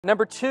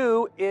Number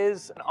two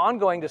is an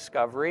ongoing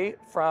discovery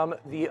from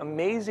the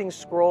amazing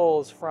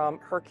scrolls from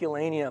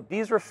Herculaneum.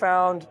 These were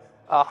found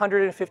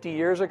 150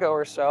 years ago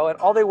or so, and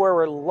all they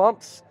were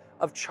lumps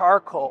of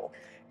charcoal.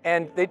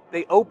 And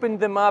they opened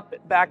them up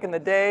back in the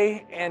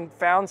day and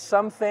found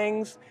some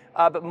things,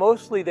 but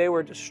mostly they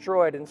were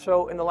destroyed. And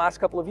so in the last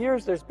couple of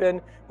years, there's been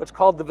what's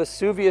called the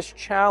VESUVIUS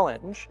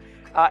Challenge,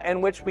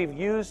 in which we've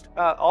used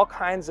all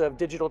kinds of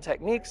digital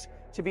techniques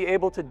to be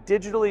able to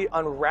digitally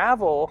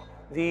unravel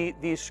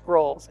these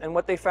scrolls. And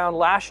what they found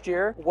last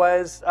year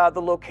was the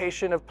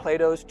location of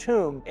Plato's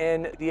tomb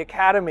in the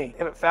Academy. They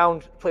haven't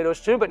found Plato's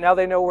tomb, but now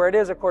they know where it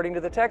is according to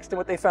the text. And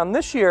what they found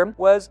this year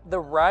was the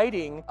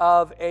writing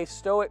of a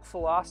Stoic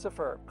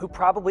philosopher who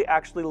probably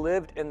actually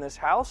lived in this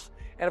house.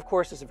 And of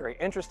course, it's very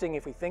interesting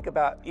if we think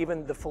about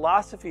even the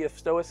philosophy of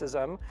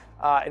Stoicism,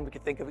 and we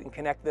can think of and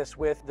connect this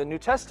with the New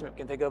Testament. We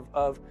can think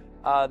of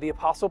the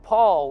Apostle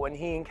Paul when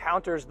he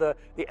encounters the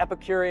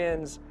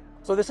Epicureans.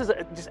 So this is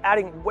just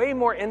adding way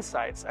more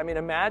insights. I mean,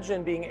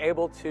 imagine being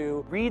able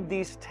to read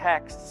these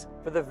texts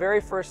for the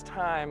very first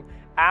time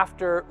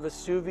after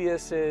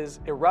Vesuvius's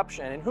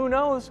eruption. And who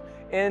knows,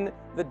 in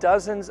the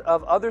dozens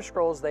of other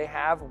scrolls they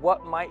have,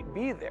 what might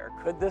be there?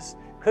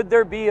 Could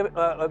there be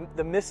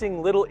the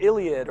missing Little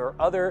Iliad or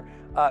other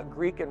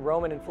Greek and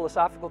Roman and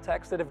philosophical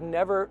texts that have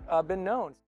never been known?